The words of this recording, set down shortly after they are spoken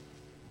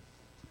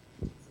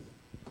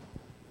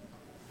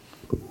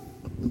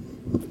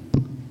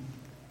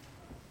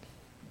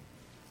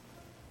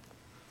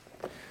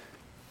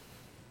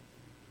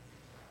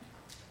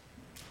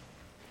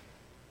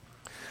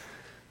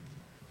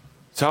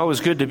It's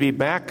always good to be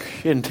back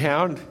in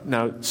town.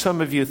 Now,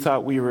 some of you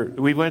thought we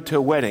went to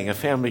a wedding, a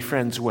family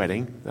friend's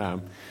wedding,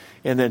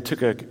 and then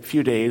took a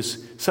few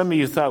days. Some of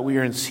you thought we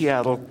were in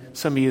Seattle.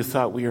 Some of you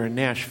thought we were in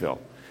Nashville.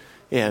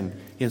 And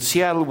in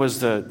Seattle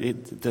was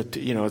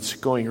it's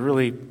going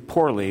really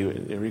poorly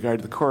in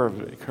regard to the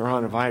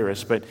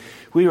coronavirus, but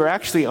we were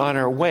actually on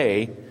our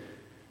way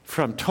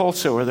from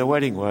Tulsa, where the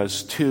wedding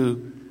was,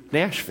 to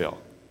Nashville.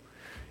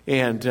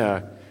 And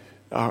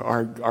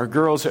our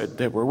girls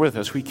that were with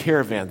us, we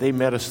caravan, they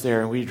met us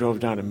there, and we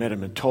drove down and met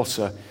them in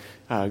Tulsa.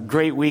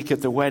 Great week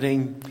at the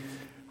wedding.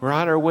 We're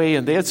on our way,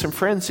 and they had some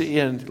friends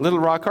in Little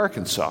Rock,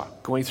 Arkansas,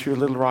 going through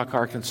Little Rock,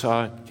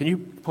 Arkansas. Can you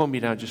pull me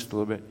down just a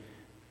little bit?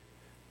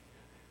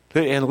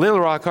 In Little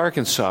Rock,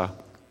 Arkansas,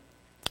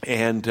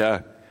 and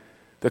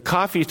the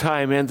coffee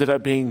time ended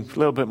up being a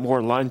little bit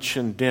more lunch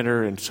and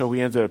dinner, and so we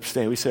ended up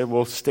staying. We said,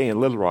 we'll stay in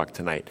Little Rock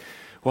tonight.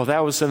 Well,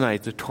 that was the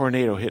night the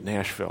tornado hit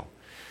Nashville.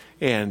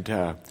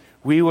 And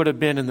we would have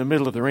been in the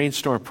middle of the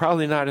rainstorm,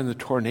 probably not in the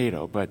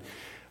tornado, but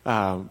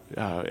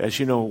as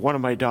you know, one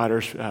of my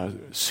daughters,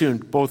 soon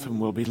both of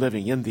them will be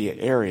living in the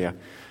area.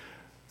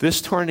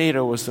 This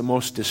tornado was the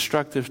most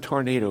destructive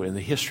tornado in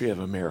the history of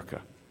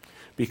America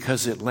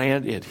because it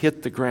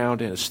hit the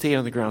ground and it stayed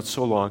on the ground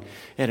so long,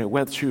 and it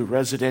went through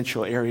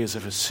residential areas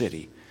of a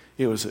city.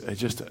 It was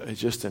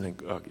just an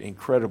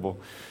incredible,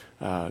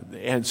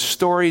 and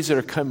stories that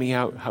are coming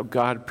out, how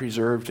God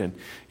preserved, and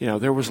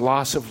there was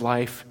loss of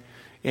life.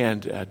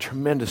 And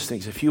tremendous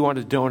things. If you want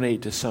to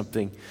donate to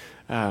something,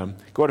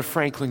 go to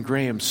Franklin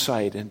Graham's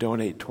site and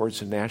donate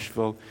towards the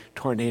Nashville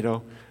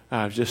tornado.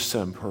 Just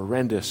some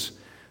horrendous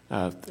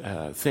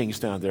things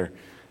down there.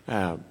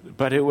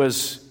 But it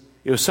was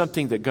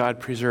something that God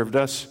preserved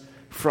us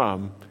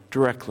from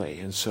directly.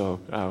 And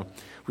so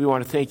we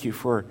want to thank you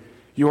for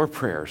your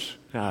prayers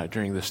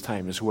during this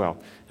time as well.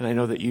 And I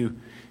know that you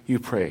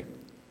pray.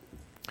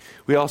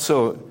 We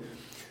also,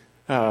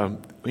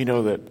 we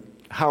know that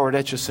Howard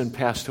Etchison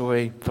passed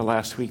away the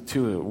last week,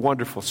 too. A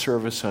wonderful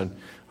service on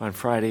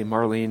Friday.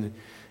 Marlene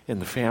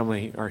and the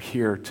family are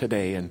here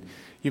today, and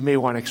you may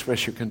want to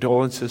express your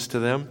condolences to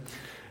them.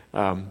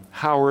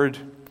 Howard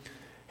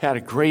had a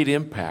great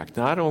impact,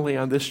 not only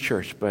on this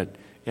church, but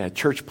at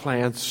church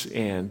plants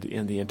and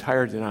in the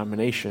entire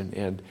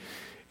denomination.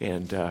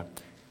 And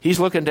he's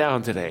looking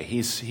down today.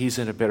 He's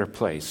in a better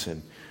place,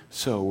 and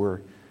so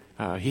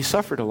he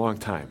suffered a long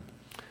time,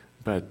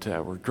 but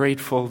we're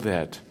grateful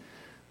that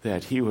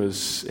he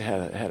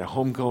had a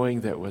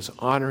homegoing that was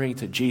honoring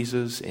to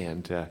Jesus,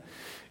 and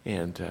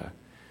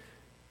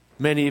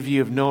many of you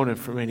have known him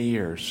for many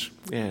years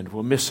and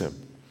will miss him.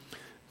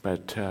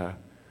 But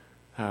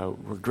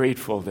we're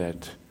grateful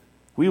that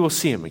we will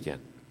see him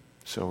again.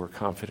 So we're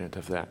confident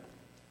of that.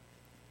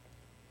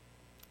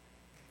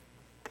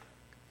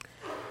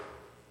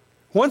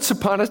 Once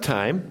upon a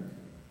time,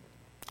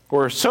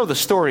 or so the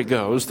story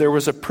goes, there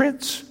was a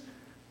prince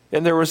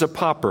and there was a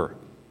pauper.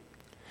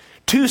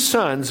 2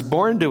 sons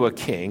born to a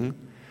king,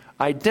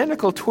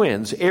 identical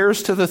twins,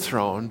 heirs to the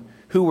throne,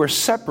 who were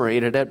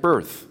separated at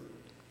birth.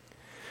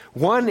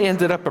 One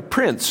ended up a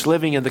prince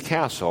living in the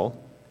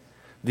castle,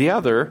 the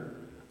other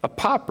a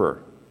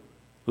pauper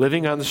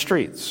living on the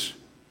streets.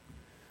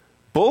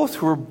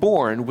 Both were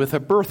born with a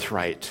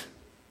birthright.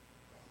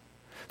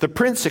 The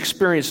prince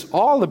experienced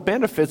all the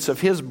benefits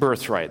of his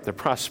birthright, the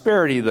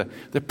prosperity,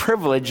 the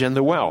privilege, and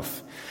the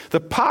wealth.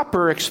 The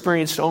pauper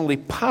experienced only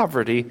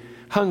poverty,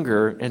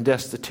 hunger, and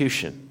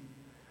destitution.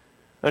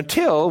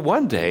 Until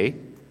one day,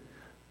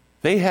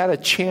 they had a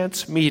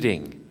chance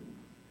meeting.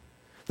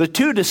 The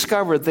two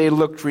discovered they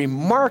looked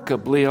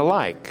remarkably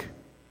alike.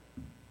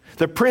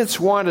 The prince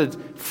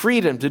wanted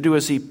freedom to do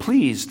as he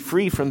pleased,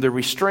 free from the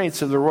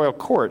restraints of the royal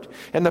court,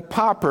 and the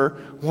pauper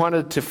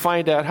wanted to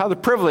find out how the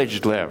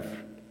privileged live.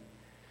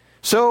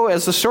 So,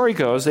 as the story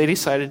goes, they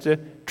decided to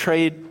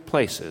trade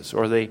places,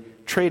 or they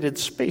traded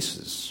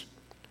spaces.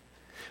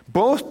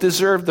 Both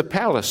deserved the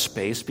palace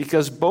space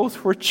because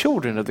both were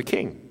children of the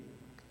king.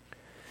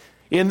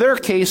 In their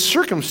case,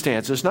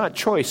 circumstances, not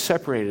choice,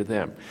 separated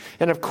them.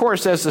 And of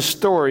course, as the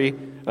story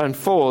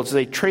unfolds,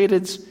 they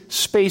traded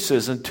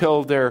spaces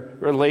until their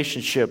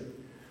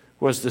relationship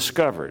was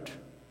discovered.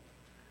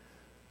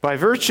 By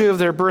virtue of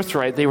their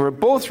birthright, they were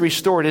both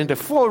restored into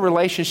full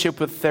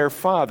relationship with their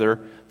father,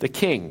 the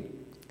king.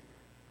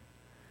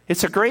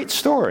 It's a great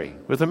story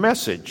with a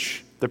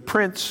message, the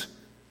prince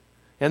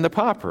and the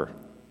pauper.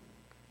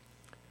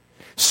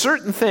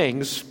 Certain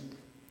things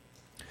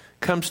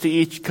come to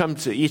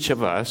each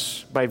of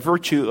us by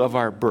virtue of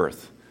our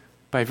birth,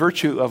 by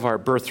virtue of our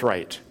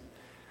birthright.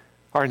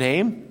 Our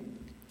name,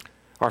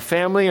 our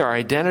family, our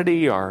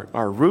identity, our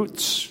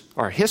roots,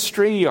 our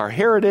history, our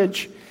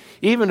heritage,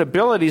 even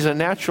abilities and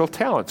natural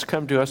talents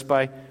come to us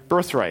by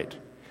birthright.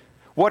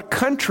 What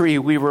country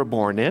we were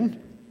born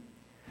in,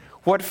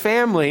 what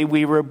family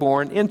we were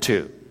born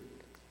into.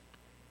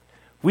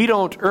 We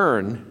don't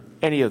earn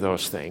any of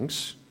those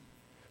things.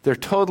 They're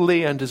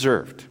totally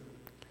undeserved.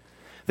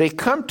 They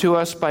come to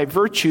us by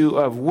virtue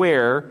of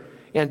where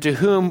and to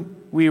whom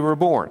we were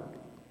born.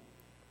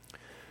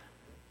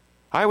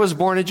 I was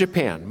born in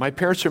Japan. My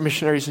parents are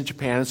missionaries in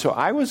Japan, and so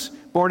I was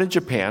born in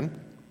Japan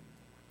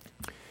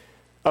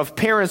of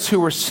parents who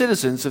were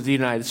citizens of the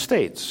United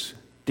States,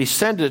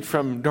 descended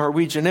from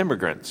Norwegian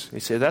immigrants. You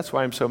say, that's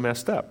why I'm so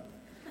messed up.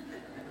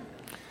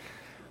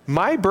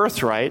 My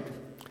birthright,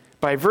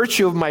 by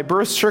virtue of my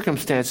birth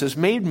circumstances,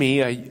 made me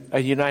a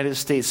United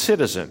States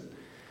citizen.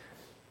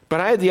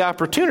 But I had the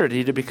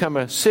opportunity to become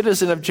a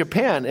citizen of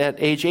Japan at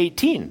age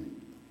 18,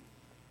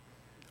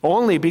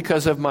 only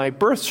because of my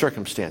birth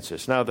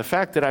circumstances. Now, the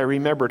fact that I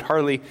remembered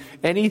hardly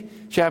any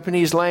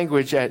Japanese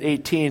language at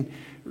 18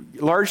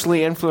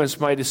 largely influenced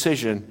my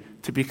decision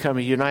to become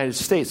a United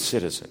States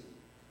citizen.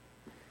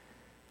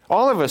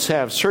 All of us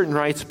have certain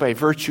rights by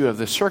virtue of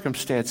the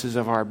circumstances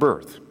of our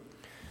birth.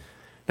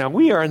 Now,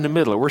 we are in the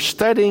middle. We're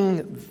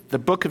studying the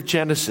book of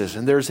Genesis,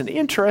 and there's an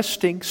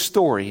interesting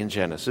story in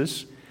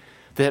Genesis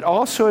that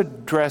also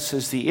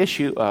addresses the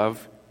issue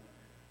of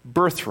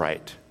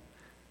birthright.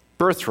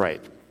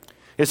 Birthright.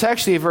 It's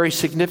actually a very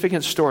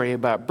significant story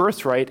about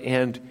birthright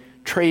and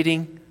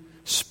trading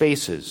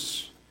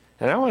spaces.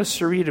 And I want us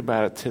to read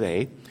about it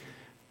today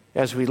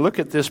as we look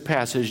at this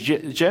passage,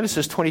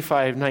 Genesis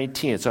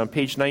 25:19. It's on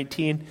page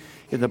 19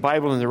 in the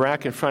Bible in the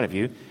rack in front of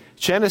you.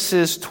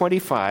 Genesis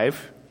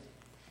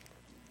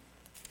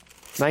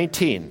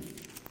 25:19,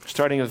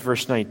 starting with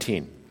verse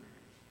 19.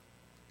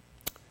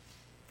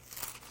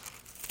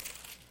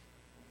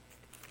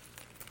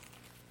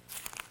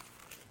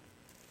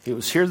 It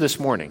was here this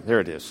morning.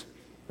 There it is.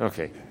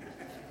 Okay.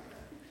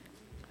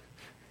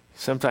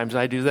 Sometimes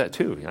I do that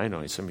too. I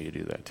know some of you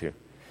do that too.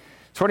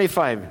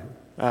 25,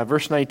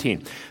 verse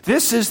 19.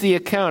 This is the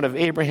account of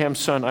Abraham's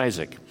son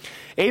Isaac.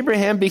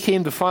 Abraham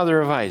became the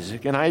father of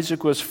Isaac, and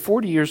Isaac was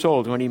 40 years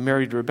old when he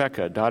married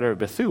Rebekah, daughter of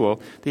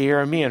Bethuel, the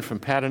Aramean from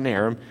Paddan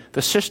Aram,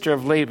 the sister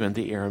of Laban,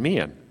 the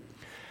Aramean.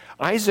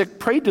 Isaac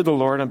prayed to the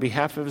Lord on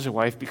behalf of his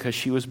wife because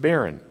she was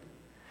barren.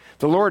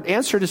 The Lord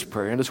answered his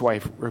prayer, and his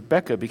wife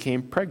Rebekah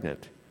became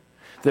pregnant.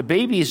 The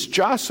babies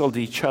jostled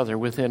each other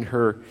within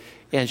her,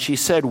 and she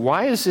said,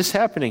 "Why is this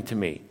happening to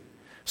me?"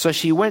 So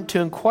she went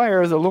to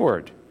inquire of the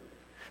Lord.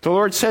 The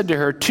Lord said to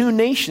her, 2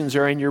 nations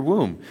are in your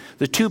womb.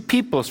 The 2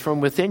 peoples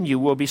from within you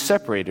will be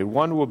separated.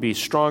 One will be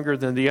stronger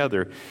than the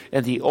other,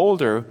 and the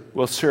older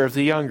will serve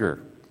the younger.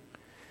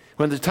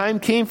 When the time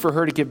came for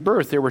her to give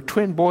birth, there were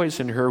twin boys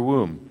in her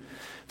womb.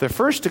 The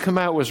first to come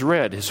out was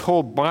red. His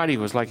whole body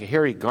was like a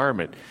hairy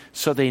garment,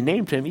 so they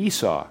named him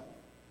Esau.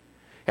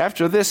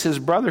 After this, his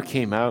brother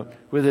came out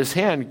with his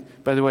hand.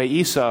 By the way,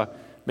 Esau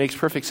makes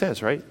perfect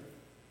sense, right?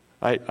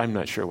 I'm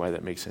not sure why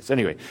that makes sense.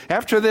 Anyway,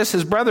 after this,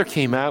 his brother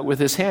came out with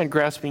his hand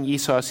grasping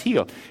Esau's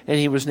heel, and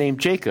he was named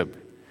Jacob.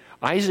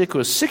 Isaac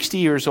was 60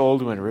 years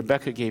old when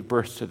Rebekah gave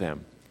birth to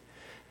them.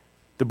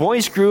 The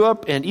boys grew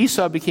up, and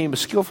Esau became a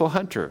skillful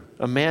hunter,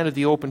 a man of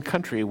the open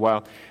country,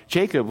 while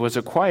Jacob was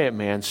a quiet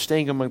man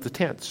staying among the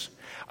tents.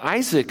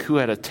 Isaac, who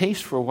had a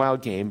taste for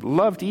wild game,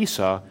 loved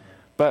Esau,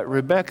 but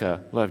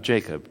Rebekah loved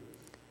Jacob.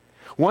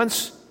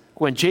 Once,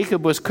 when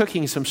Jacob was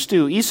cooking some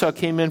stew, Esau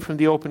came in from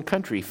the open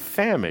country,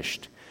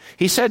 famished.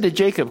 He said to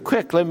Jacob,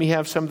 "Quick, let me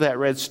have some of that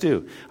red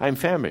stew. I'm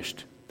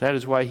famished." That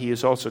is why he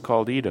is also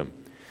called Edom.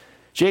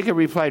 Jacob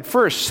replied,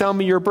 "First, sell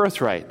me your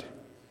birthright."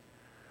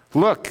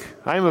 "Look,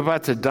 I am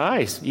about to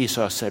die,"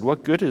 Esau said.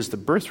 "What good is the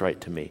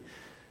birthright to me?"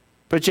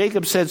 But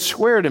Jacob said,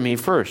 "Swear to me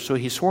first." So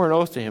he swore an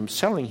oath to him,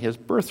 selling his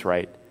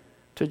birthright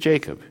to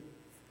Jacob.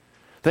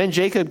 Then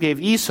Jacob gave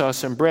Esau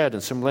some bread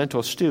and some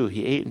lentil stew.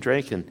 He ate and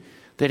drank, and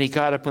then he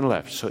got up and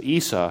left. So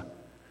Esau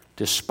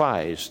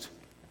despised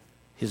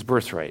his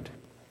birthright.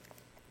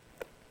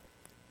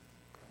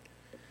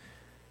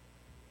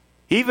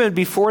 Even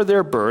before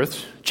their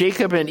birth,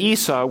 Jacob and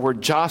Esau were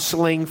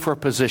jostling for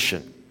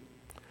position.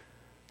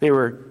 They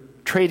were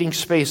trading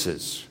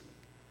spaces.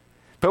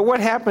 But what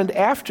happened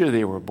after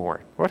they were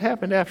born? What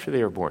happened after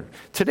they were born?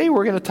 Today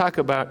we're going to talk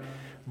about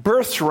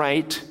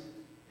birthright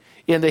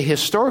in the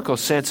historical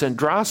sense and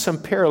draw some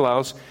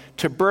parallels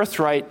to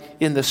birthright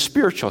in the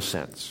spiritual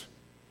sense.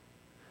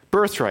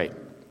 Birthright.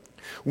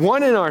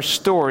 One in our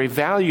story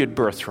valued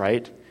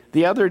birthright,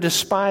 the other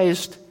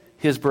despised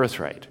his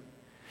birthright.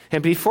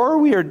 And before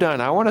we are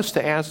done, I want us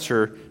to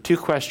answer 2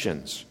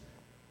 questions.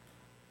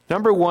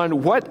 Number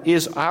 1, what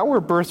is our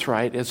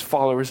birthright as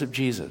followers of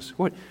Jesus?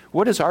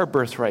 What does our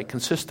birthright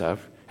consist of?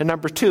 And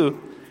number 2,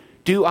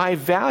 do I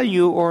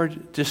value or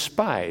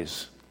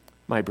despise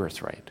my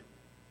birthright?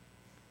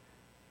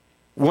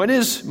 What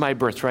is my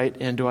birthright,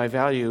 and do I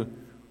value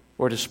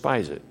or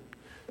despise it?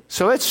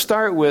 So let's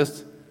start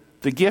with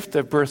the gift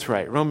of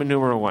birthright, Roman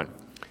numeral 1.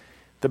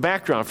 The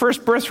background.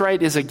 First,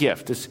 birthright is a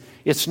gift.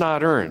 It's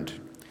not earned.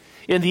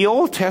 In the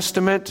Old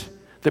Testament,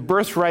 the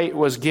birthright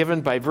was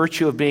given by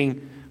virtue of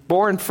being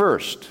born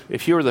first.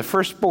 If you were the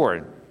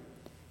firstborn,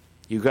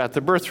 you got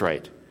the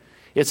birthright.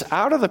 It's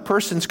out of the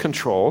person's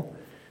control.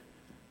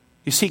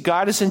 You see,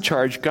 God is in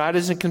charge. God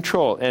is in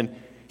control. And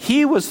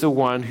he was the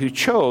one who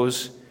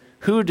chose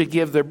who to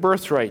give their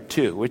birthright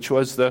to, which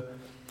was the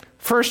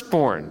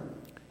firstborn.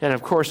 And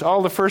of course,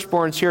 all the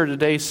firstborns here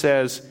today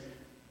says,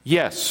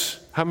 yes.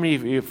 How many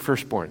of you are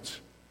firstborns?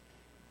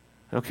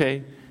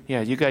 Okay. Yeah,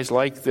 you guys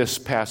like this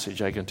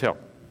passage, I can tell.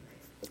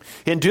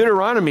 In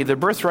Deuteronomy, the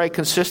birthright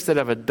consisted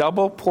of a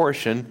double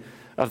portion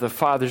of the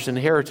father's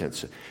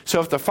inheritance.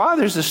 So if the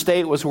father's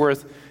estate was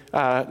worth,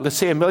 let's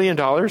say $1 million,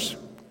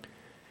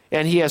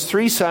 and he has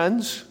 3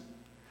 sons,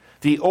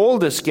 the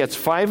oldest gets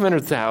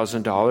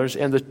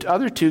 $500,000, and the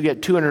other 2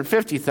 get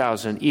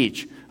 $250,000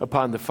 each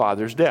upon the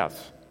father's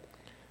death.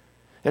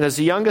 And as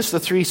the youngest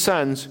of 3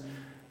 sons,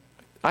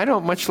 I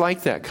don't much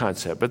like that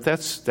concept, but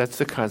that's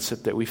the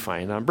concept that we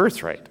find on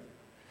birthright.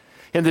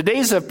 In the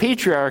days of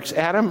patriarchs,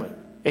 Adam,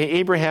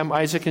 Abraham,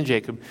 Isaac, and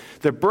Jacob,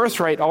 the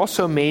birthright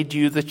also made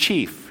you the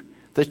chief,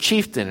 the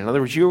chieftain. In other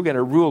words, you were going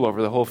to rule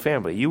over the whole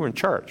family. You were in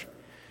charge.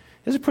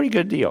 It's a pretty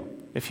good deal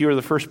if you were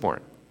the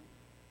firstborn.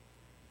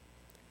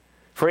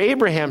 For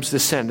Abraham's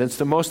descendants,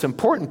 the most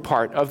important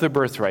part of the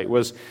birthright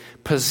was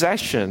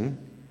possession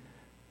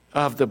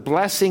of the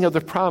blessing of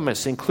the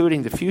promise,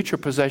 including the future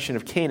possession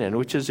of Canaan,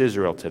 which is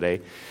Israel today,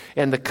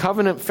 and the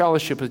covenant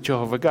fellowship with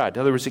Jehovah God.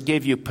 In other words, it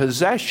gave you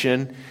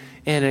possession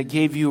and it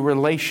gave you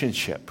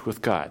relationship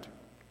with God.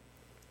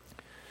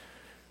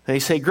 And you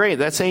say, great,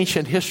 that's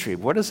ancient history.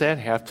 What does that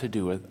have to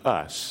do with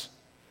us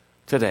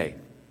today?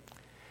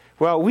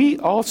 Well, we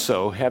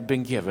also have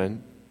been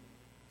given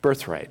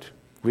birthright.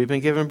 We've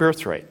been given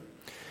birthright.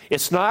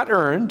 It's not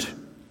earned.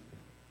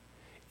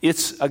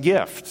 It's a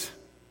gift.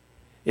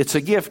 It's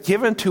a gift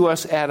given to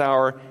us at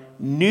our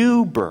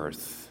new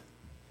birth.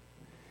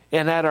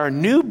 And at our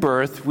new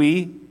birth,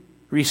 we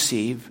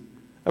receive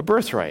a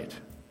birthright.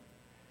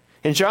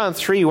 In John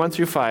 3, 1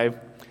 through 5,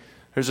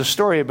 there's a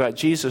story about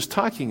Jesus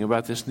talking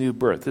about this new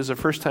birth. This is the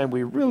first time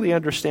we really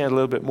understand a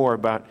little bit more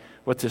about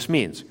what this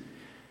means. It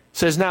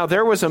says, now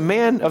there was a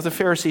man of the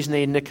Pharisees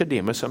named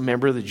Nicodemus, a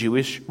member of the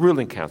Jewish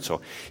ruling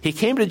council. He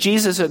came to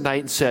Jesus at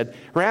night and said,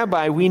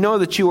 Rabbi, we know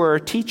that you are a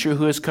teacher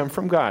who has come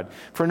from God,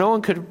 for no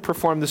one could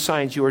perform the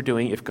signs you are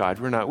doing if God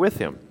were not with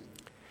him.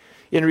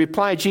 In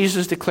reply,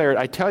 Jesus declared,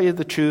 I tell you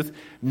the truth,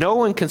 no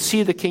one can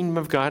see the kingdom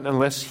of God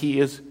unless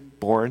he is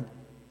born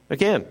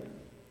again.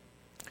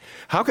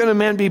 How can a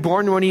man be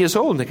born when he is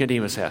old?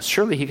 Nicodemus asked.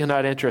 Surely he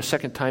cannot enter a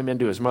second time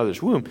into his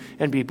mother's womb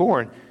and be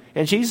born.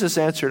 And Jesus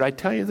answered, I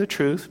tell you the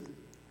truth.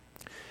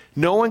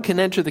 No one can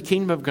enter the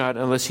kingdom of God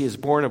unless he is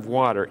born of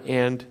water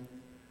and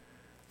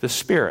the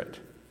Spirit.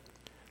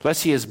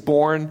 Unless he is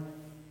born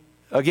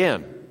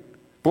again.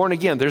 Born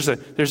again. There's a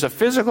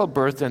physical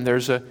birth and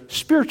there's a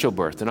spiritual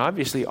birth. And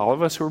obviously all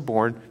of us who were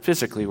born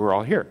physically, we're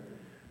all here.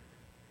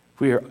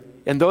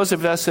 And those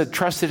of us that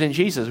trusted in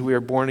Jesus, we are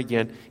born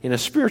again in a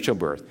spiritual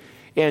birth.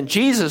 And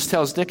Jesus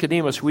tells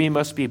Nicodemus we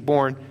must be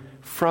born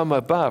from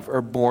above,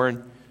 or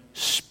born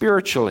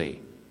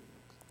spiritually.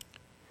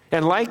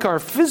 And like our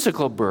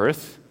physical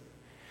birth,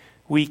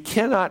 we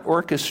cannot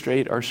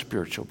orchestrate our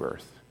spiritual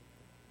birth.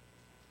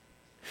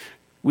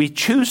 We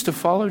choose to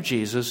follow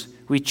Jesus,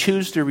 we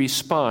choose to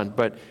respond,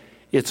 but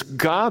it's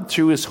God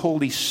through his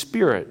Holy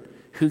Spirit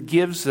who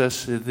gives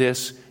us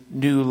this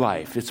new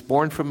life. It's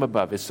born from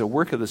above. It's the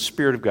work of the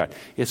Spirit of God.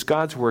 It's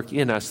God's work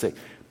in us that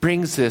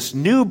brings this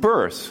new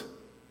birth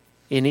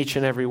in each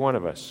and every one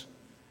of us.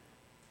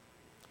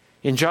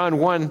 In John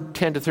 1,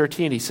 10 to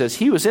 13, he says,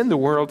 he was in the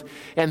world,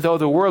 and though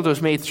the world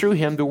was made through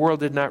him, the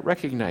world did not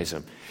recognize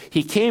him.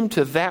 He came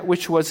to that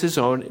which was his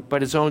own,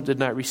 but his own did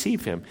not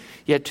receive him.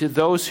 Yet to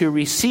those who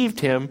received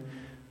him,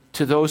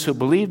 to those who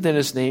believed in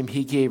his name,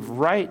 he gave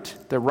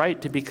the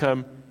right to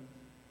become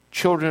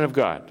children of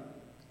God.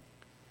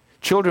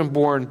 Children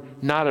born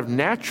not of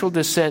natural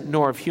descent,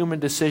 nor of human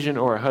decision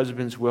or a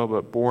husband's will,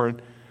 but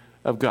born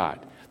of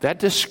God. That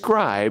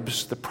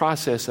describes the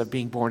process of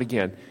being born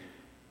again.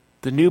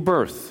 The new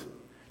birth.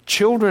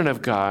 Children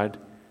of God,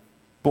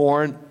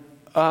 born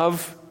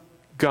of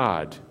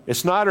God.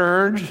 It's not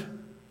earned.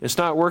 It's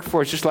not worked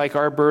for. It's just like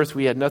our birth.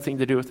 We had nothing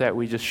to do with that.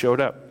 We just showed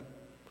up.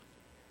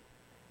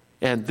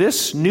 And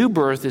this new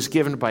birth is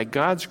given by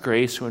God's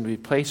grace when we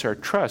place our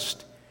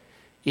trust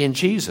in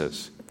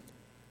Jesus.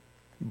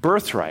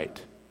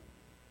 Birthright.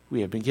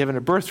 We have been given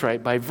a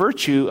birthright by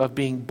virtue of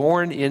being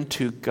born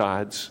into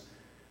God's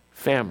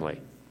family.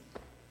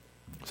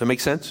 Does that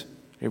make sense?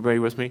 Everybody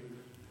with me?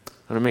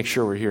 I want to make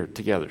sure we're here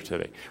together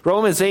today.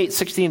 Romans 8,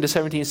 16 to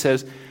 17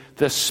 says,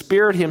 the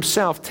Spirit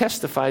himself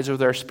testifies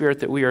with our spirit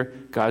that we are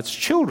God's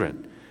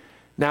children.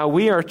 Now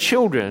we are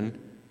children,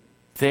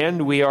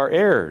 then we are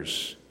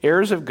heirs,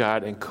 heirs of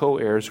God and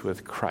co-heirs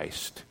with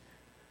Christ.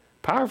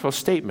 Powerful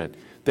statement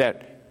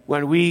that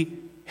when we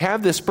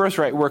have this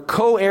birthright, we're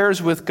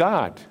co-heirs with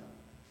God.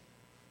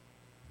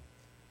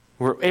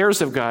 We're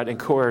heirs of God and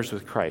co-heirs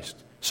with Christ.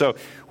 So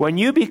when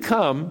you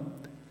become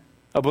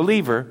a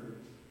believer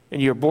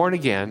and you're born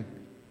again,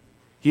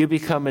 you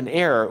become an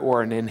heir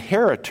or an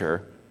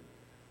inheritor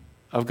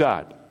of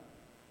God.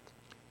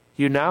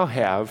 You now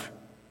have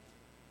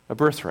a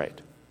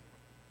birthright.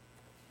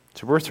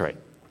 It's a birthright.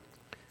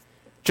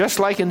 Just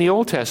like in the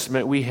Old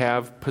Testament, we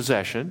have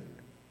possession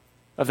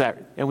of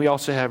that, and we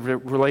also have a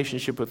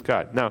relationship with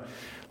God. Now,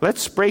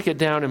 let's break it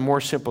down in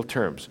more simple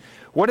terms.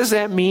 What does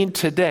that mean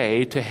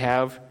today to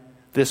have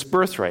this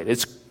birthright?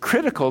 It's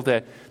critical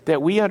that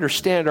we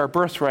understand our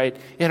birthright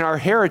and our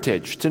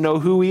heritage to know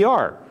who we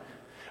are.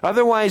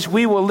 Otherwise,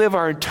 we will live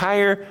our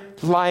entire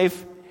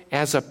life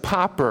as a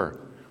pauper,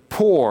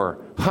 poor,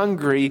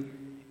 hungry,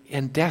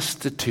 and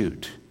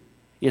destitute,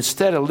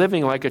 instead of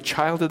living like a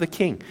child of the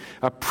King,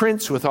 a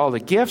prince with all the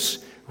gifts,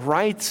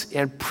 rights,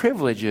 and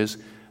privileges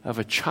of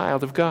a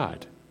child of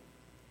God.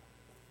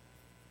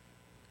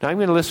 Now, I'm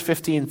going to list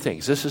 15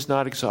 things. This is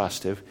not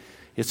exhaustive.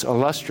 It's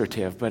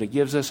illustrative, but it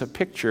gives us a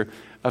picture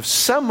of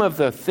some of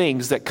the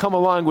things that come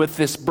along with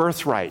this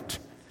birthright.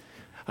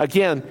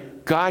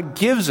 Again, God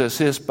gives us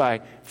this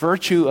by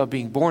virtue of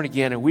being born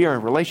again, and we are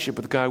in relationship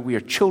with God. We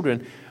are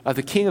children of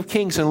the King of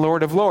Kings and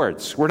Lord of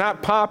Lords. We're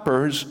not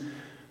paupers.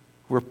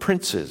 We're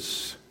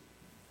princes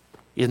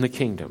in the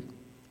kingdom.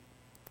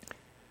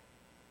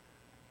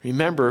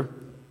 Remember,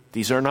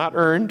 these are not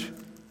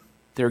earned.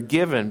 They're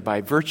given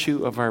by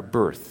virtue of our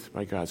birth,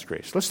 by God's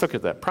grace. Let's look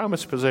at that.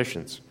 Promised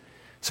possessions.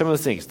 Some of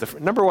the things.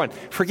 Number one,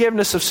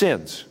 forgiveness of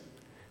sins.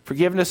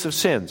 Forgiveness of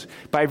sins.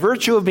 By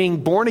virtue of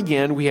being born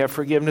again, we have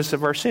forgiveness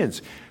of our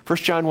sins. 1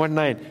 John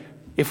 1:9.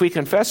 If we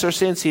confess our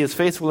sins, he is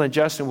faithful and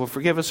just and will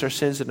forgive us our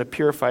sins and to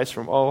purify us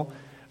from all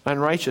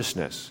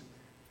unrighteousness.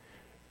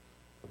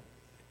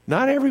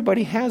 Not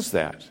everybody has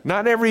that.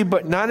 Not every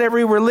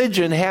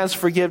religion has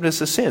forgiveness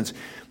of sins.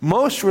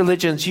 Most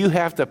religions you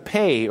have to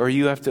pay or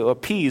you have to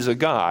appease a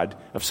god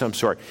of some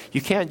sort.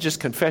 You can't just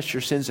confess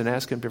your sins and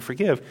ask him to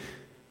forgive.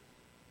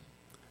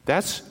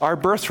 That's our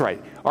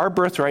birthright. Our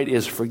birthright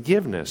is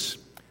forgiveness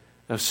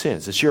of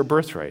sins. It's your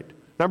birthright.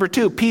 Number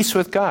two, peace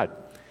with God.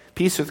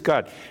 Peace with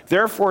God.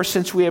 Therefore,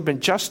 since we have been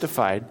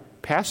justified,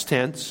 past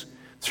tense,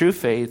 through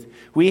faith,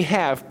 we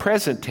have,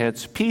 present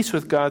tense, peace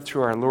with God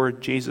through our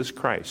Lord Jesus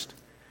Christ.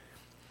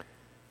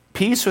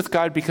 Peace with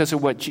God because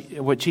of what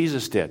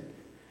Jesus did.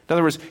 In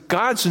other words,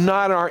 God's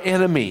not our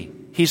enemy.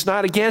 He's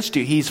not against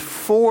you. He's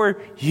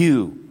for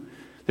you.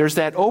 There's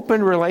that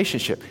open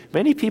relationship.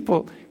 Many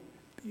people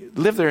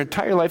live their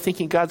entire life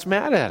thinking God's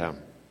mad at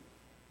them.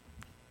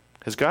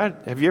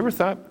 Have you ever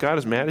thought God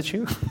is mad at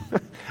you?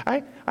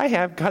 I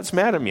have. God's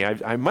mad at me.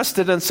 I must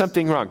have done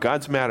something wrong.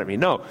 God's mad at me.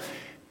 No.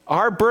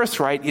 Our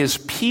birthright is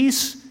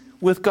peace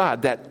with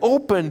God, that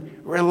open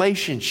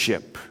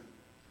relationship.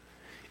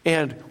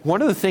 And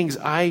one of the things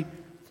I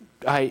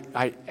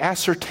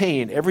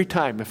ascertain every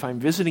time if I'm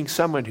visiting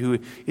someone who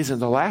is in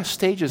the last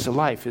stages of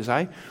life is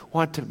I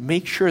want to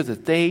make sure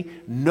that they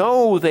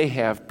know they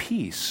have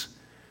peace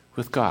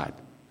with God,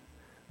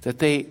 that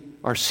they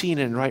are seen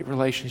in right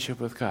relationship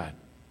with God.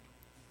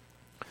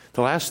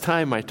 The last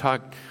time I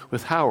talked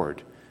with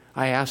Howard,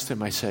 I asked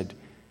him, I said,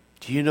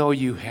 do you know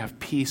you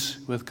have peace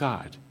with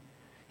God?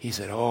 He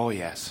said, oh,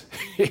 yes.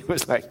 He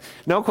was like,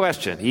 no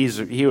question. He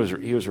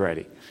was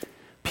ready.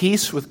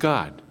 Peace with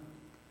God.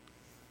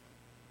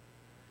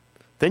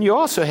 Then you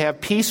also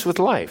have peace with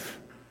life.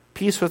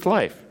 Peace with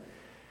life.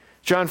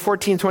 John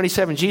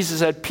 14:27, Jesus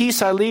said,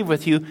 peace I leave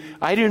with you.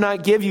 I do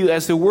not give you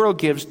as the world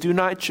gives. Do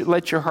not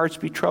let your hearts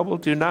be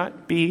troubled. Do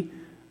not be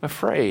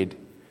afraid.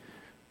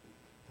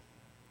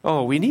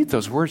 Oh, we need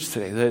those words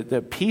today.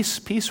 The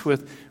peace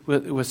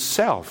with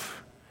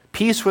self.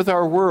 Peace with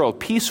our world.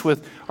 Peace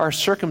with our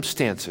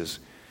circumstances.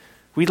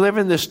 We live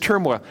in this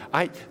turmoil.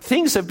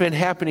 Things have been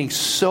happening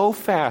so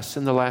fast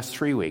in the last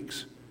 3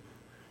 weeks.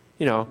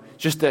 You know,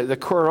 just the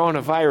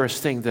coronavirus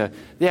thing, the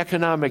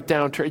economic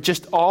downturn,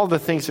 just all the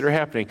things that are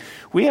happening.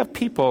 We have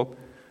people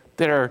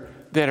that are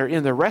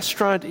in the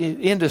restaurant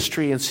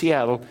industry in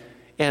Seattle,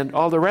 and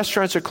all the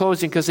restaurants are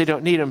closing because they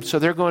don't need them, so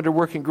they're going to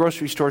work in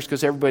grocery stores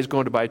because everybody's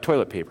going to buy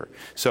toilet paper.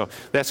 So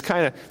that's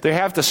kind of, they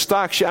have to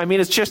stock. I mean,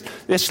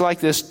 it's like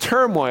this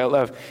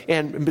turmoil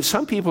and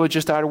some people are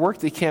just out of work,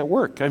 they can't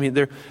work. I mean,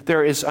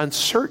 there is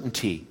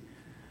uncertainty.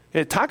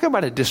 Talk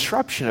about a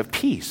disruption of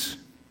peace.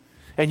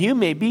 And you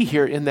may be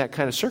here in that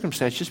kind of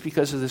circumstance just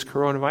because of this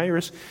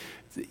coronavirus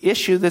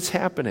issue that's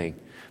happening.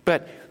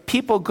 But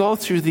people go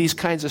through these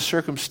kinds of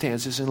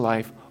circumstances in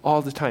life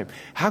all the time.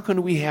 How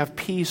can we have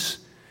peace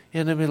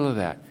in the middle of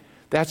that?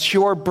 That's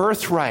your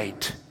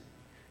birthright,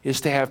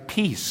 is to have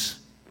peace.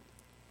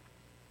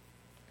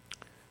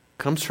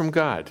 Comes from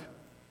God.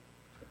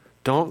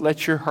 Don't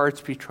let your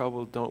hearts be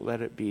troubled. Don't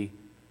let it be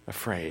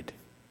afraid.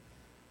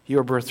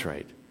 Your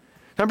birthright.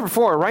 Number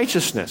 4,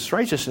 righteousness.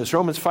 Righteousness.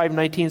 Romans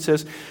 5:19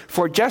 says,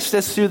 for just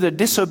as through the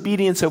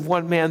disobedience of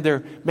one man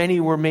there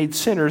many were made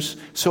sinners,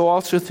 so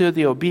also through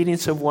the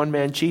obedience of one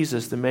man,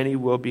 Jesus, the many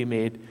will be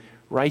made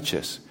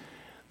righteous.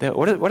 Now,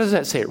 what does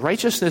that say?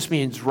 Righteousness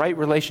means right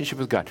relationship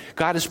with God.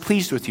 God is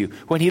pleased with you.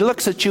 When he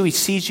looks at you, he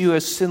sees you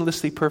as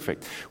sinlessly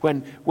perfect.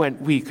 When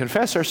we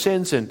confess our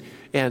sins and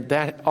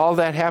that all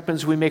that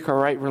happens, we make our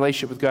right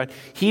relationship with God.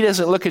 He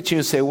doesn't look at you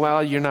and say,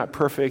 well, you're not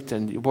perfect,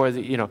 and boy,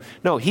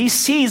 No, he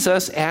sees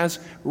us as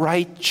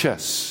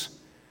righteous,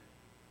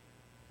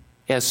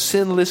 as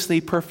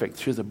sinlessly perfect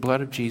through the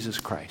blood of Jesus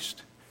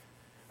Christ.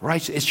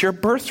 Right? It's your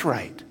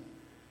birthright.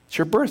 It's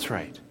your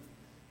birthright.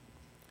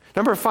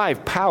 Number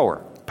 5,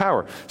 power.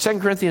 Power. 2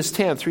 Corinthians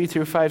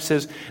 10:3-5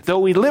 says, though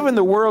we live in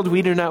the world,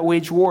 we do not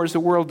wage war as the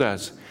world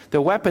does. The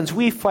weapons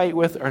we fight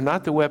with are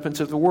not the weapons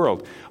of the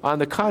world. On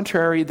the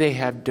contrary, they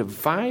have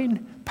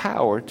divine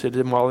power to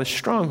demolish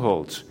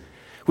strongholds.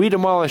 We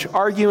demolish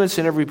arguments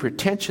and every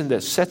pretension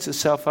that sets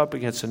itself up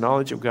against the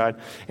knowledge of God,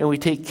 and we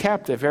take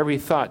captive every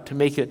thought to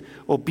make it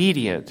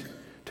obedient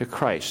to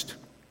Christ.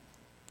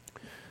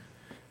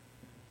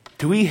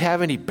 Do we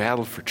have any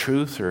battle for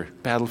truth or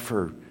battle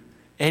for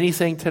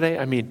anything today?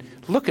 I mean,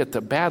 look at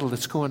the battle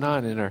that's going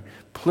on in our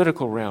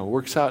political realm,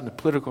 works out in the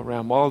political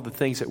realm, all the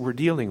things that we're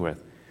dealing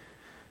with.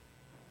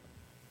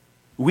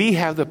 We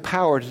have the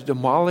power to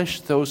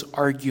demolish those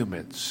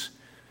arguments,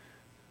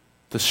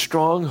 the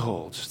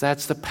strongholds.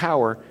 That's the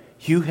power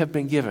you have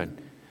been given.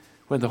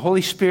 When the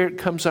Holy Spirit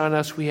comes on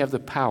us, we have the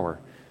power.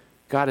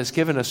 God has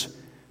given us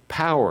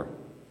power.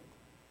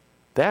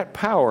 That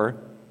power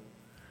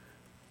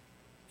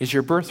is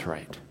your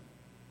birthright.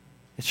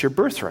 It's your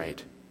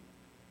birthright.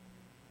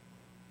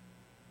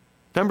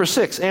 Number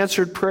 6,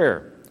 answered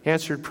prayer.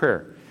 Answered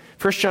prayer.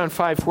 1 John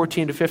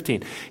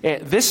 5:14-15.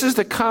 And this is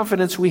the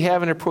confidence we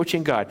have in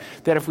approaching God,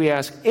 that if we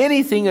ask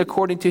anything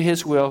according to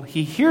his will,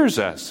 he hears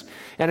us.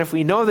 And if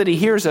we know that he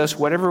hears us,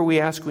 whatever we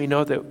ask, we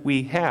know that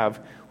we have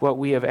what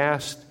we have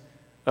asked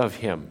of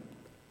him.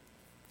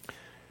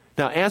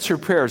 Now,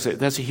 answered prayers,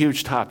 that's a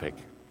huge topic.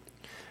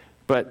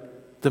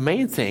 But the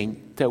main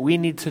thing that we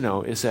need to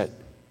know is that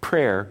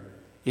prayer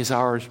is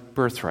our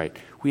birthright.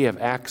 We have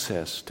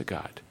access to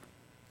God.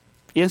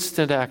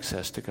 Instant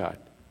access to God.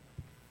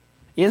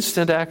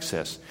 Instant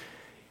access.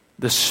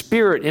 The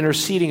Spirit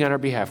interceding on our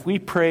behalf. We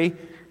pray,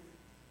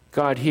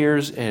 God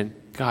hears, and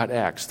God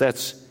acts.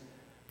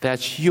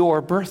 That's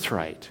your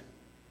birthright.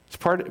 It's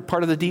part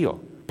of the deal,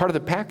 part of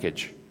the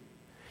package.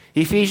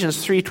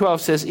 Ephesians 3:12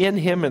 says, in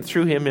him and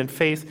through him in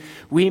faith,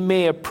 we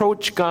may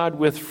approach God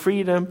with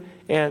freedom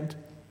and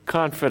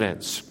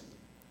confidence.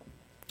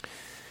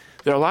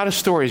 There are a lot of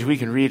stories we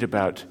can read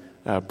about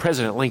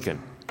President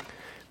Lincoln.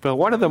 But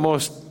one of the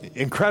most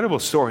incredible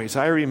stories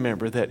I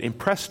remember that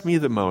impressed me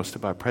the most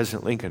about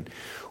President Lincoln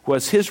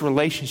was his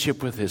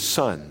relationship with his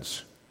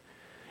sons.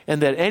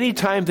 And that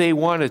anytime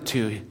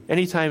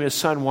his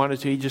son wanted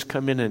to, he'd just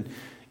come in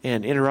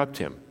and interrupt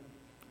him.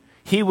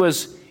 He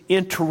was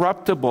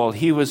interruptible.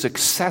 He was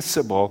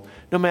accessible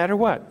no matter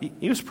what.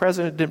 He was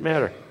president, it didn't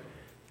matter.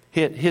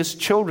 His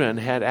children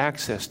had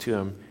access to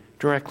him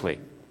directly.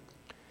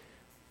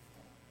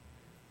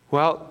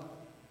 Well,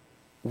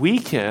 we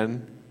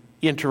can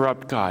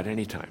interrupt God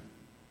anytime.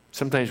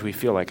 Sometimes we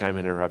feel like I'm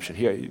an interruption.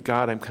 Here,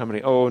 God, I'm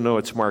coming. Oh, no,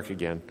 it's Mark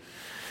again.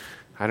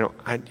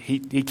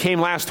 He came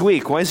last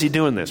week. Why is he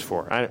doing this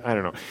for? I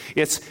don't know.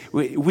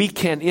 We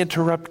can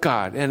interrupt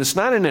God, and it's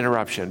not an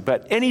interruption,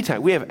 but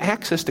anytime we have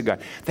access to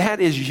God. That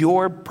is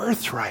your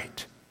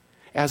birthright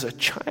as a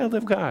child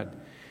of God.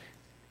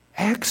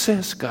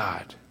 Access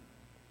God.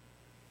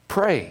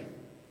 Pray.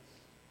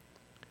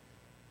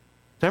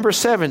 Number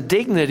 7,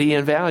 dignity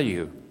and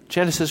value.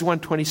 Genesis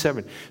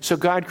 1:27. So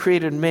God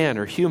created man,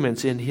 or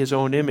humans, in his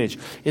own image.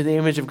 In the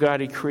image of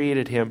God, he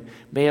created him.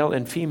 Male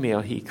and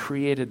female, he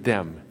created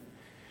them.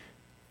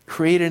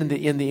 Created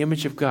in the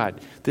image of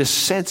God. This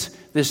sense,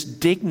 this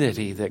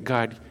dignity that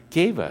God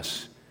gave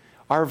us.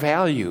 Our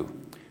value.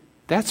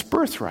 That's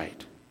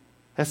birthright.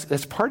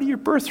 That's part of your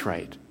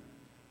birthright.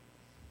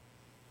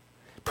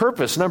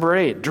 Purpose, number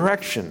 8,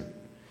 direction.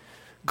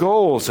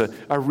 Goals,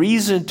 a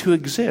reason to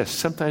exist.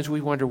 Sometimes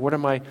we wonder, what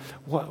am I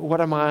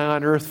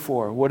on earth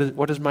for?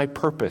 What is my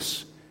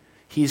purpose?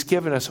 He's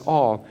given us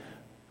all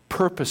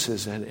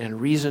purposes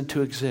and reason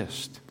to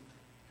exist.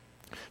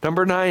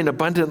 Number 9,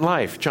 abundant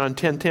life. John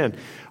 10:10.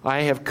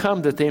 I have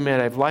come that they may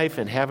have life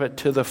and have it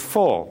to the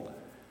full.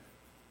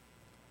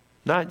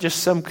 Not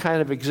just some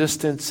kind of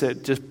existence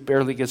that just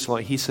barely gets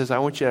along. He says, I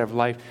want you to have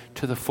life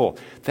to the full.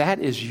 That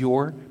is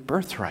your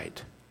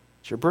birthright.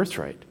 It's your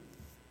birthright.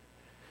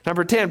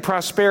 Number 10,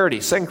 prosperity.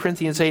 2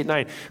 Corinthians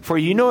 8:9. For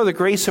you know the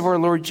grace of our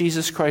Lord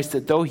Jesus Christ,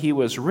 that though he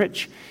was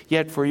rich,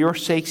 yet for your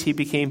sakes he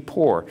became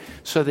poor,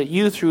 so that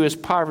you through his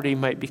poverty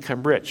might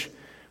become rich.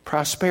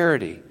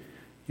 Prosperity.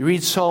 You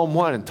read Psalm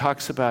 1 and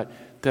talks about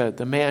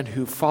the man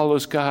who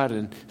follows God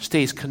and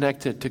stays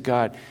connected to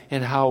God,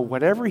 and how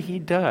whatever he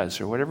does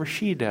or whatever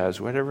she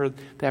does, whatever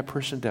that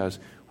person does,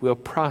 will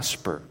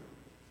prosper.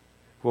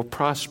 Will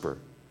prosper.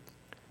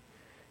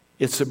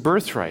 It's a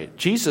birthright.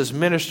 Jesus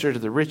ministered to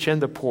the rich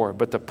and the poor,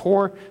 but the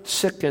poor,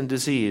 sick and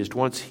diseased,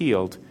 once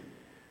healed,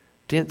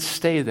 didn't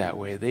stay that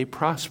way. They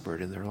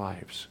prospered in their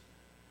lives.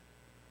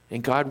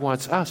 And God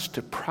wants us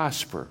to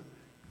prosper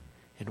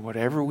in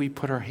whatever we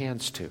put our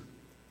hands to.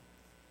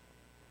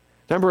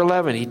 Number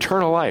 11,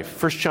 eternal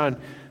life. 1 John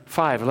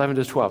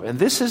 5:11-12. And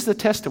this is the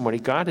testimony.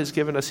 God has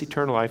given us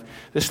eternal life.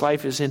 This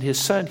life is in his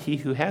Son. He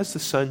who has the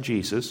Son,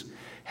 Jesus,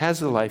 has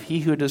the life.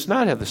 He who does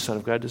not have the Son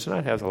of God does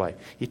not have the life,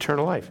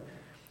 eternal life.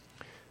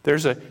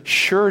 There's a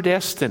sure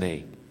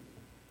destiny.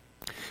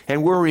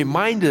 And we're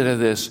reminded of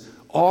this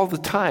all the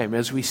time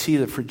as we see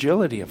the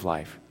fragility of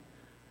life.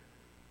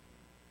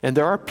 And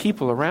there are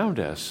people around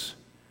us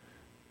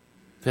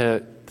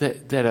that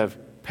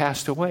have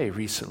passed away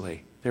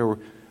recently. There were,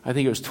 I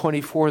think it was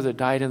 24 that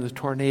died in the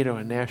tornado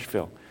in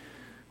Nashville.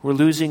 We're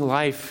losing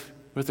life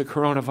with the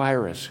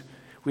coronavirus.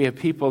 We have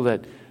people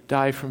that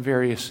die from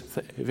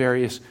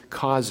various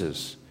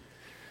causes.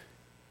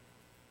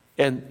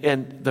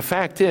 And the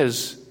fact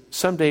is,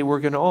 someday we're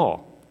going to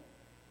all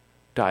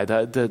die.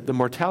 The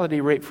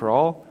mortality rate for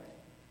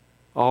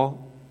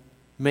all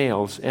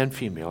males and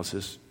females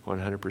is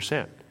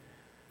 100%.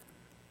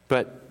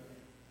 But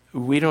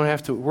we don't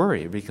have to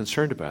worry, be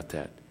concerned about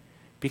that,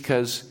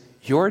 because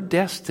your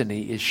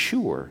destiny is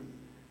sure,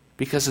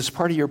 because it's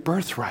part of your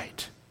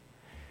birthright.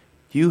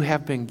 You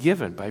have been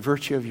given, by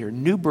virtue of your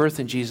new birth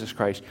in Jesus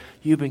Christ,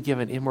 you've been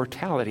given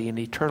immortality and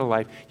eternal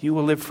life. You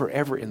will live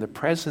forever in the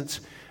presence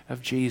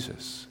of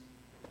Jesus.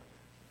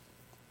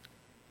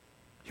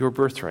 Your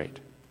birthright.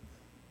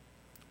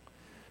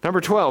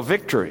 Number 12,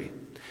 victory.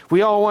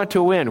 We all want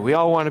to win. We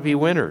all want to be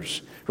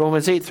winners.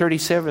 Romans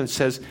 8:37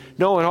 says,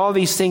 "No, in all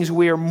these things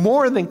we are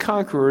more than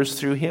conquerors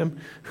through him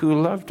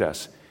who loved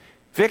us."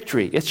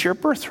 Victory, it's your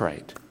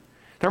birthright.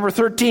 Number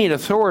 13,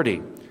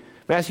 authority.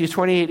 Matthew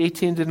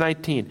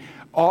 28:18-19.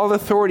 "All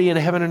authority in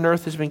heaven and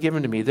earth has been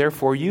given to me.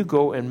 Therefore you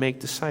go and make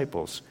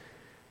disciples."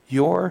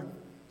 Your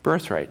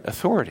birthright,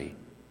 authority.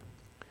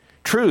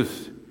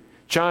 Truth.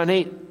 John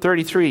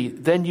 8:33.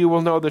 "Then you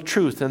will know the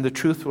truth, and the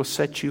truth will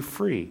set you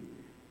free."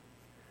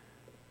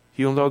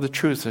 You'll know the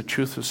truth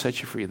will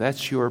set you free.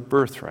 That's your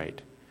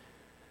birthright.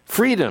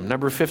 Freedom,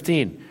 number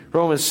 15.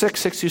 Romans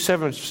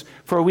 6:6-7.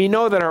 "For we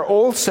know that our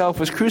old self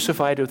was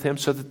crucified with him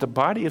so that the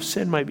body of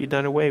sin might be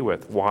done away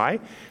with." Why?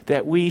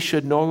 That we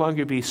should no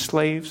longer be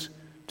slaves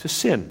to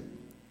sin.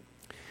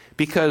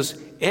 Because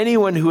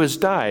anyone who has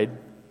died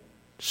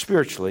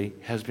spiritually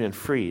has been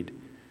freed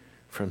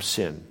from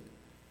sin.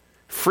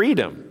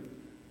 Freedom,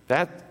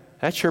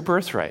 that's your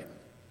birthright.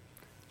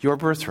 Your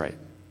birthright.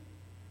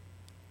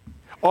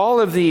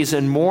 All of these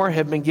and more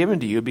have been given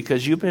to you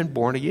because you've been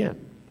born again.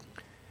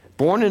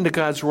 Born into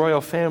God's royal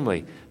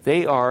family.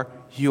 They are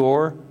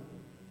your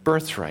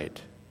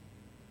birthright.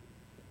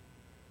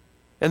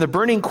 And the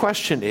burning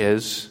question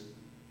is,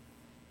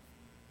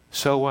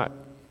 so what?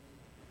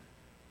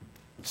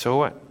 So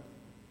what?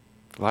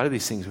 A lot of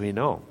these things we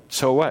know.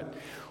 So what?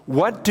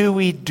 What do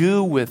we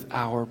do with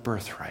our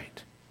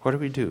birthright? What do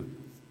we do?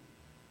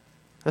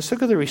 Let's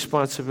look at the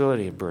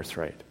responsibility of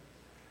birthright.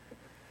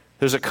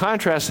 There's a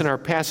contrast in our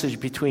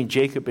passage between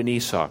Jacob and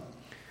Esau.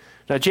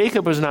 Now,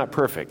 Jacob was not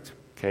perfect,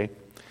 okay?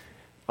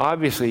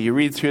 Obviously, you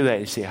read through that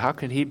and you say, how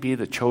can he be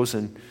the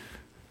chosen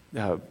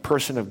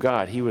person of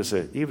God? He was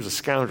a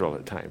scoundrel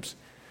at times.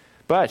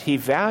 But he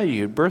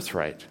valued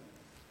birthright.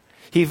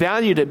 He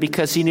valued it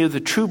because he knew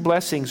the true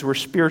blessings were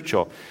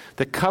spiritual.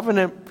 The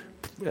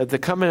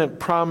covenant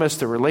promise,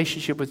 the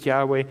relationship with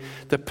Yahweh,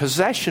 the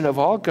possession of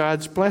all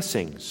God's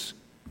blessings.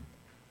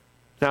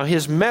 Now,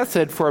 his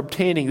method for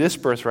obtaining this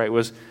birthright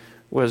was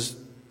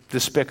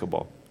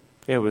despicable.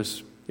 It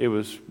was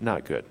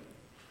not good.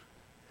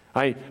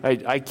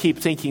 I keep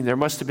thinking there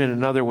must have been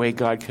another way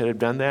God could have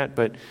done that,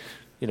 but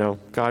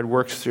God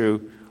works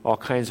through all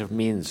kinds of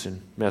means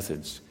and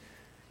methods.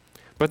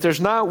 But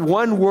there's not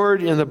one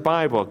word in the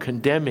Bible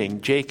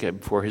condemning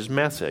Jacob for his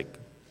method.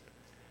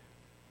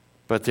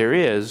 But there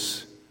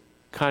is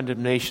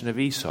condemnation of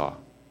Esau.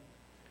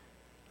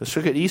 Let's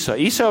look at Esau.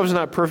 Esau was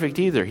not perfect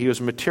either. He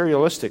was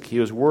materialistic. He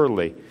was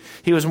worldly.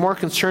 He was more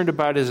concerned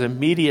about his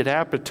immediate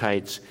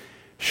appetites,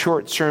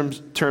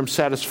 short-term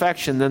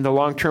satisfaction than the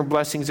long-term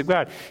blessings of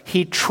God.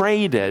 He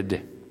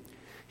traded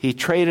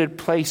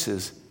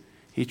places.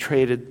 He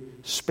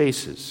traded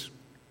spaces.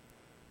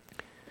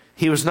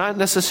 He was not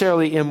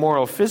necessarily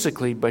immoral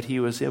physically, but he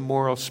was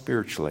immoral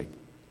spiritually.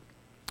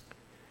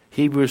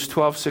 Hebrews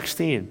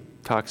 12:16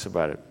 talks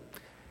about it.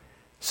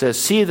 It says,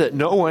 "See that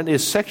no one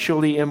is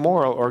sexually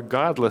immoral or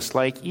godless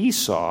like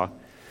Esau,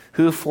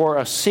 who for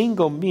a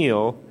single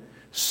meal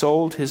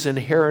sold his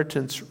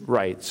inheritance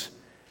rights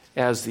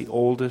as the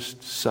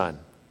oldest son."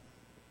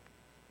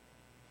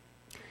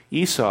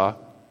 Esau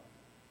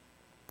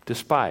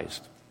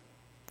despised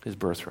his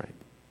birthright.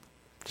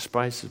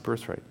 Despised his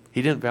birthright.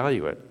 He didn't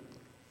value it.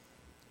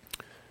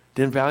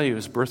 Didn't value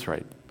his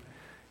birthright.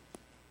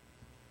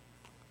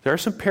 There are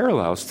some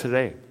parallels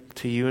today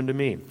to you and to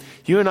me.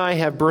 You and I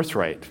have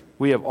birthright.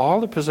 We have all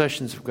the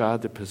possessions of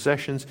God,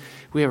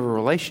 we have a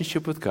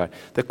relationship with God.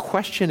 The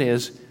question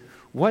is,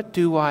 what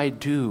do I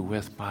do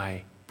with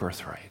my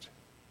birthright?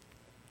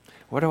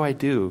 What do I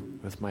do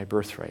with my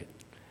birthright?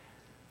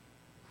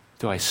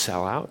 Do I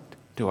sell out?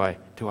 Do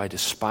I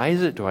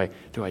despise it? Do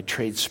I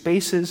trade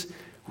spaces?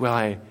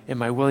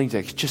 Am I willing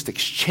to just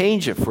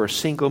exchange it for a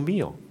single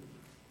meal?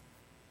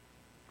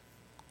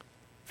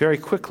 Very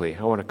quickly,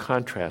 I want to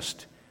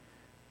contrast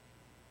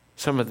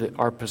some of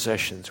our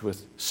possessions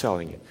with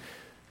selling it.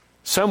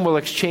 Some will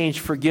exchange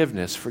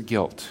forgiveness for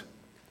guilt.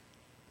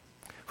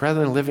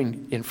 Rather than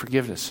living in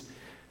forgiveness,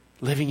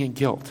 living in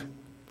guilt.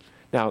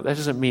 Now, that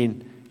doesn't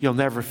mean you'll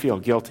never feel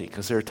guilty,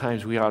 because there are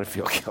times we ought to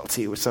feel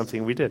guilty with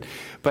something we did.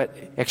 But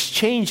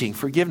exchanging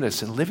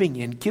forgiveness and living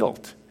in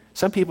guilt.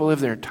 Some people live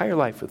their entire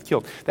life with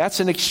guilt. That's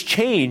an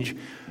exchange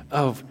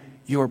of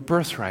your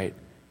birthright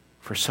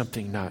for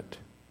something not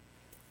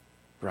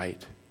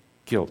right.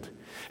 Guilt.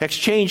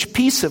 Exchange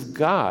peace of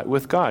God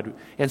with God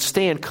and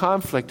stay in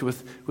conflict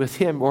with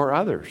Him or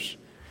others.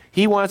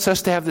 He wants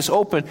us to have this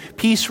open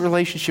peace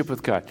relationship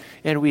with God,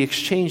 and we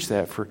exchange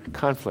that for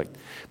conflict.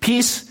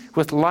 Peace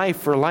with life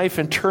for life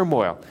in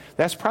turmoil.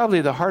 That's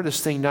probably the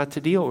hardest thing not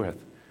to deal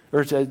with,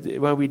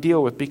 when we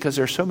deal with, because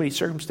there are so many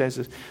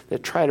circumstances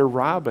that try to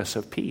rob us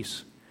of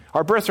peace.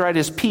 Our birthright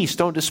is peace.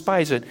 Don't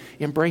despise it.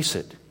 Embrace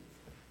it.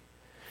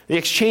 They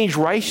exchange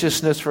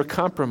righteousness for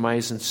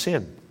compromise and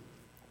sin.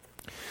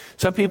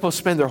 Some people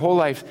spend their whole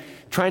life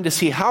trying to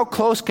see how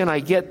close can I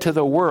get to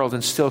the world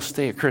and still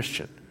stay a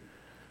Christian.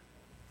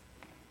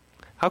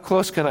 How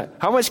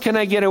much can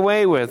I get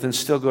away with and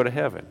still go to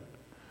heaven?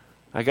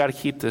 I got to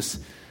keep this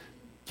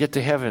get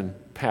to heaven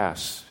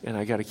pass, and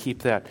I got to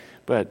keep that.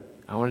 But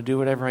I want to do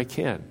whatever I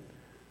can.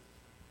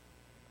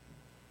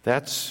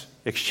 That's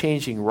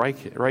exchanging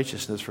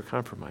righteousness for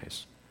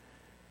compromise.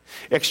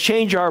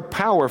 Exchange our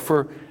power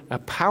for a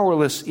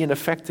powerless,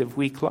 ineffective,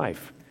 weak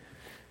life.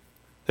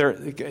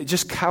 They're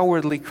just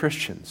cowardly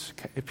Christians,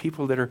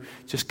 people that are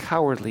just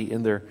cowardly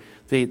in their,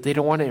 they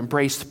don't want to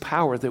embrace the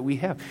power that we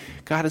have.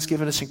 God has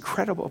given us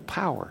incredible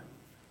power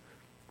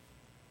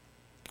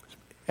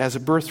as a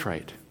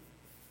birthright.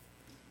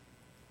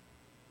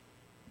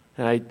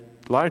 And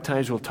a lot of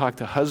times we'll talk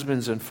to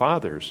husbands and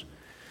fathers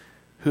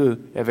who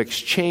have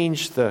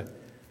exchanged the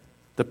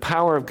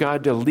power of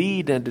God to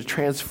lead and to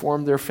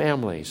transform their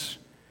families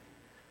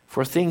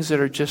for things that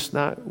are just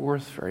not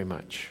worth very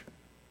much.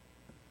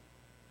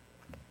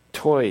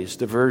 Toys,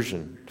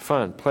 diversion,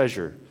 fun,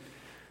 pleasure,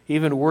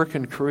 even work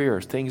and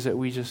career, things that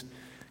we just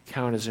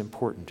count as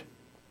important.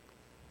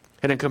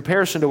 And in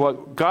comparison to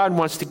what God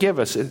wants to give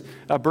us,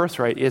 a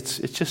birthright, it's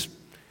just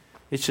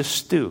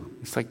stew.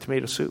 It's like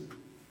tomato soup.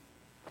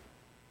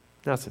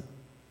 Nothing.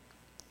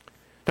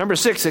 Number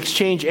 6,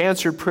 exchange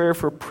answered prayer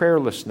for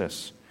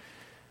prayerlessness.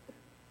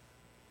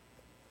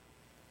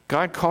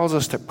 God calls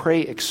us to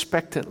pray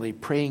expectantly,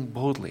 praying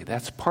boldly.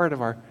 That's part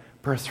of our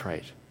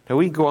birthright. Now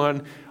we can go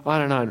on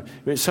and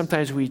on.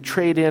 Sometimes we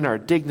trade in our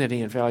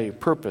dignity and value,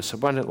 purpose,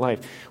 abundant life.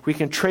 We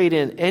can trade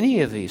in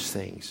any of these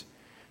things.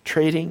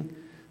 Trading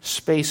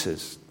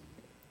spaces.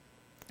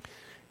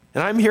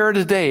 And I'm here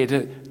today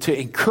to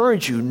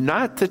encourage you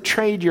not to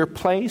trade your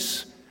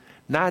place,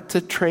 not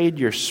to trade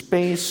your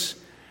space,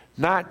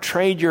 not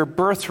trade your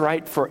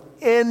birthright for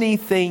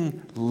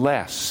anything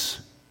less.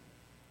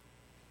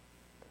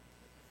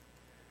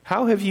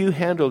 How have you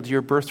handled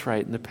your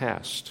birthright in the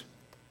past?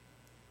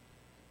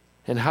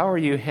 And how are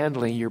you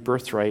handling your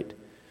birthright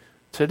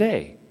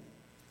today?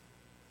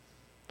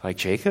 Like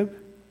Jacob?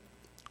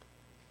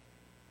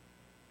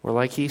 Or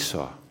like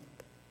Esau?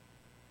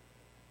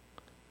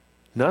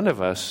 None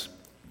of us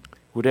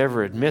would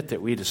ever admit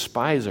that we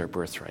despise our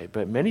birthright,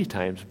 but many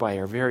times by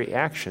our very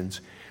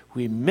actions,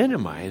 we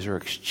minimize or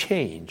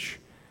exchange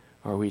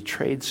or we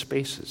trade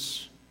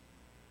spaces.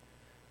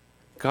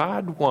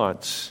 God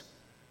wants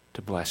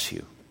to bless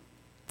you.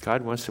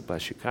 God wants to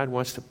bless you. God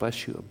wants to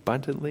bless you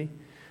abundantly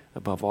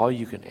above all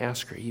you can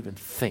ask or even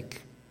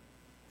think.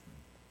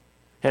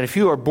 And if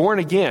you are born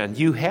again,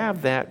 you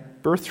have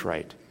that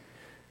birthright.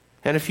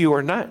 And if you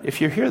are not, if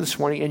you're here this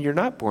morning and you're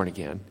not born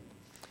again,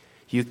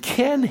 you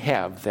can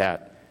have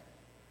that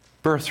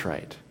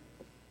birthright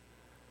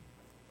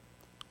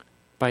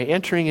by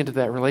entering into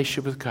that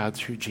relationship with God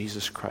through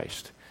Jesus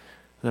Christ.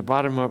 At the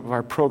bottom of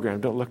our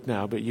program, don't look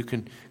now, but you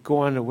can go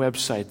on a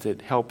website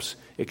that helps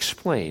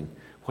explain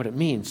what it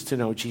means to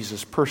know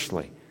Jesus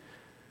personally.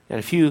 And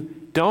if you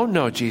don't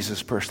know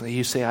Jesus personally,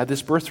 you say,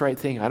 this birthright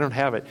thing, I don't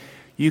have it.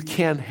 You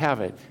can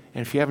have it.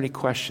 And if you have any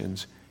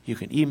questions, you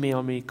can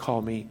email me,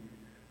 call me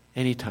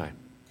anytime.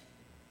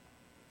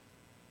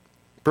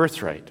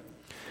 Birthright.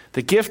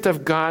 The gift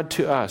of God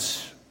to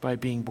us by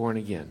being born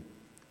again.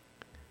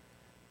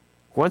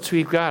 Once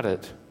we've got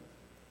it,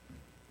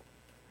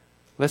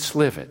 let's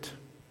live it.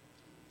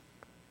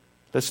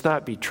 Let's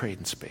not be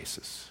trading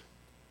spaces.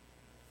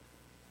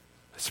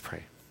 Let's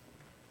pray.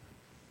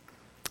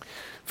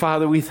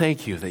 Father, we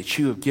thank you that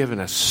you have given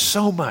us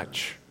so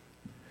much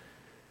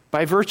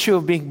by virtue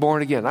of being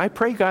born again. I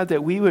pray, God,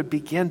 that we would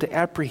begin to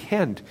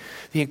apprehend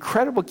the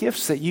incredible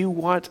gifts that you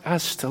want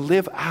us to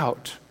live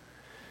out,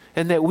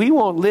 and that we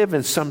won't live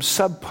in some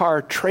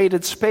subpar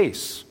traded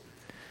space,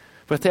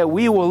 but that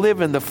we will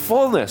live in the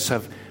fullness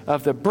of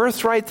the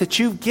birthright that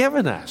you've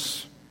given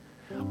us,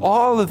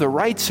 all of the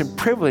rights and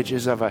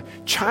privileges of a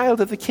child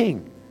of the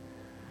King.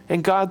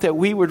 And God, that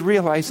we would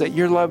realize that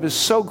your love is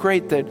so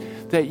great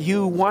that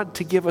you want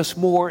to give us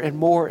more and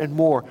more and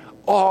more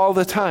all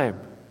the time.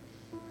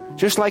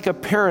 Just like a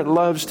parent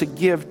loves to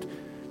give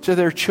to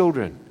their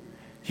children,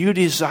 you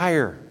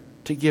desire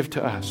to give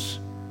to us.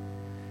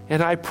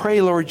 And I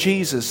pray, Lord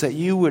Jesus, that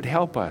you would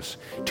help us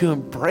to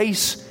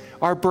embrace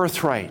our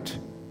birthright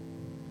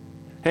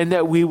and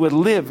that we would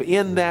live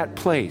in that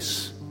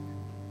place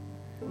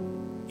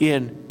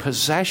in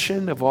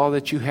possession of all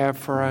that you have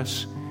for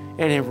us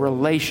and in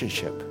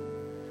relationship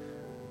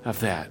of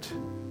that.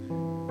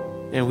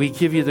 And we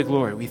give you the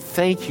glory. We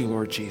thank you,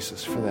 Lord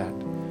Jesus, for that.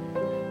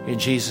 In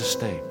Jesus'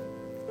 name.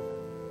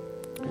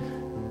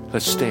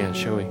 Let's stand,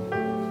 shall we?